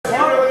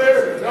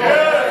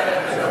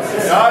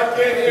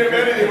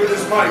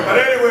mic. But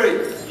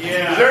anyway,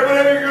 is everybody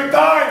having a good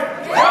time?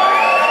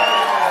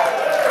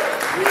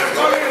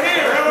 Everybody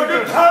here, have a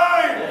good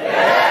time?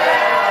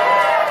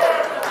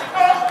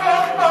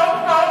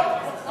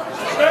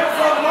 Spend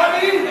some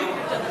money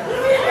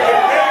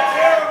and take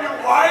care of your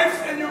wives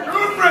and your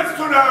girlfriends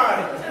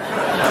tonight.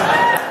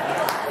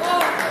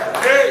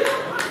 Hey,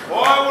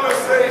 all I want to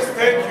say is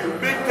thank you.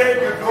 Big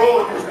thank you to all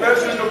of you,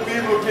 especially the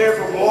people who came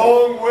from a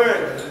long way.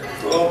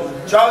 So,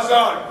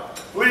 Jovan,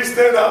 please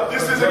stand up.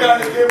 This is a guy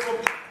that came from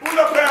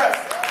Budapest.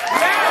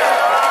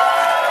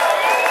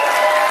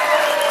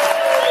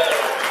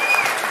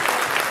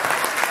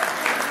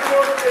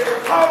 A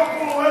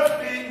powerful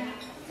lefty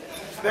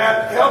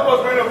that helped us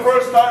win the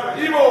first time.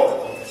 Ivo,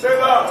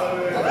 stand up.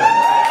 This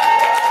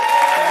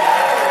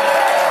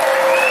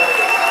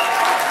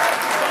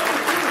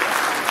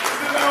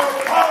is our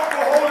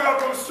powerful holder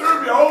from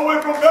Serbia, all the way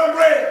from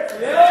Belgrade.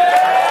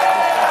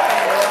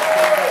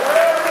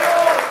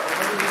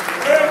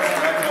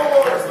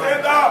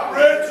 Stand up,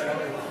 Rich.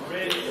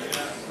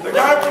 The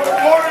guy from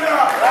Florida.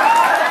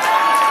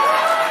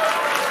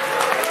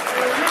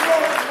 You go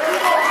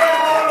play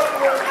ball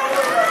for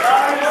us,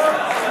 guys.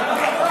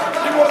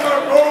 He was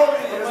our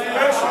goalie, a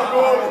special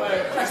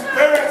goalie. His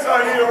parents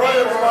are here, right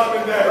as mom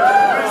and dad.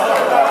 Please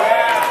stand up.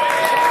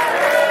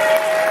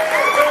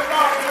 Stand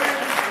up,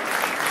 please.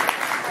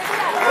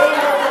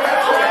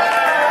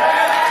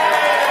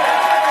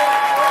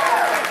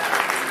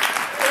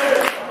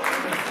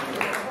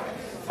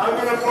 I'm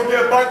going to forget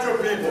a bunch of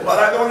people, but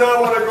I do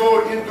not want to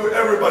go into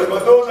everybody.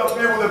 But those are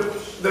people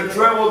that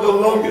travel the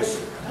longest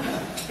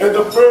and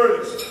the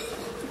furthest.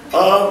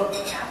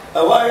 I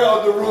like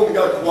how the room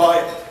got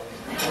quiet.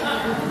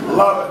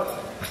 Love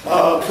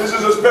it. This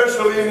is a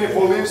special evening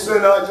for Lisa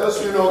and I. Just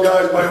so you know,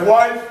 guys, my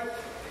wife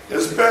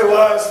has spent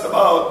last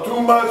about 2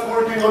 months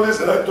working on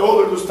this, and I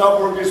told her to stop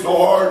working so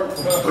hard,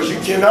 but she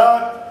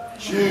cannot.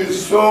 She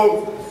is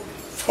so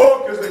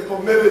focused and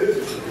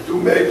committed to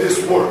make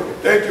this work.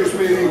 Thank you,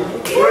 sweetie.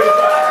 Great.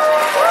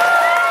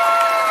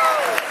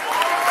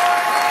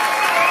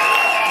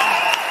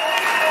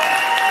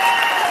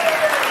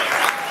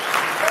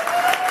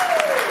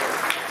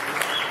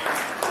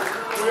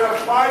 We have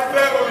 5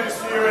 families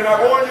here, and I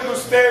want you to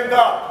stand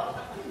up.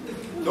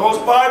 Those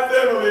 5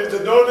 families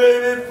that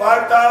donated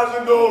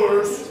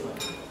 $5,000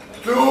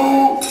 to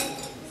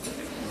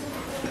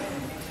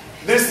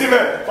this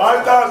event.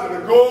 5,000,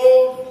 the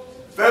gold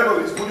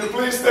families. Would you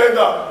please stand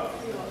up?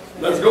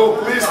 Let's go.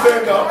 Please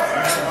stand up.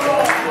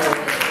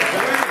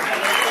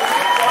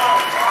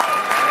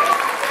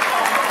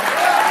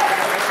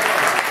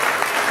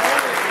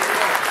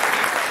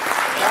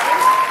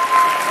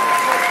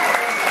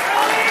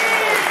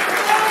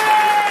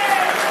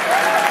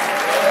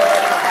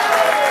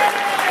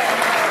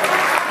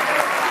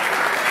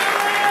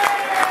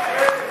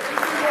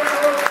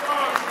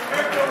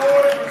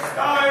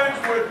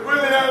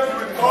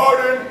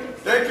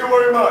 Thank you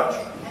very much.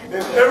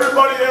 And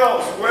everybody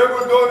else,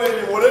 whoever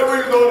donated, whatever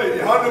you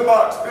donated, $100,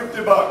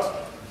 $50,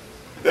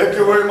 thank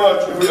you very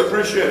much, and we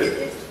appreciate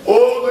it.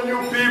 All the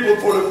new people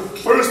for the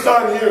first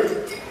time here,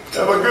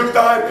 have a good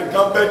time and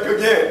come back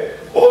again.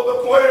 All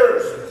the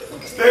players,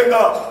 stand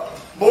up.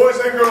 Boys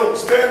and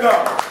girls, stand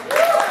up.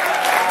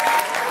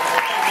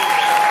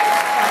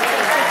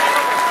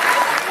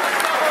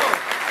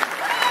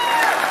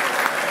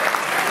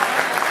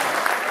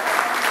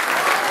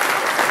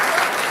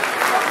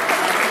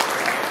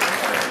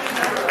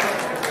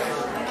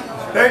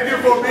 Thank you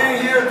for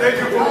being here. Thank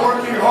you for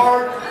working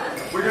hard.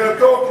 We're going to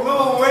talk a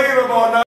little later about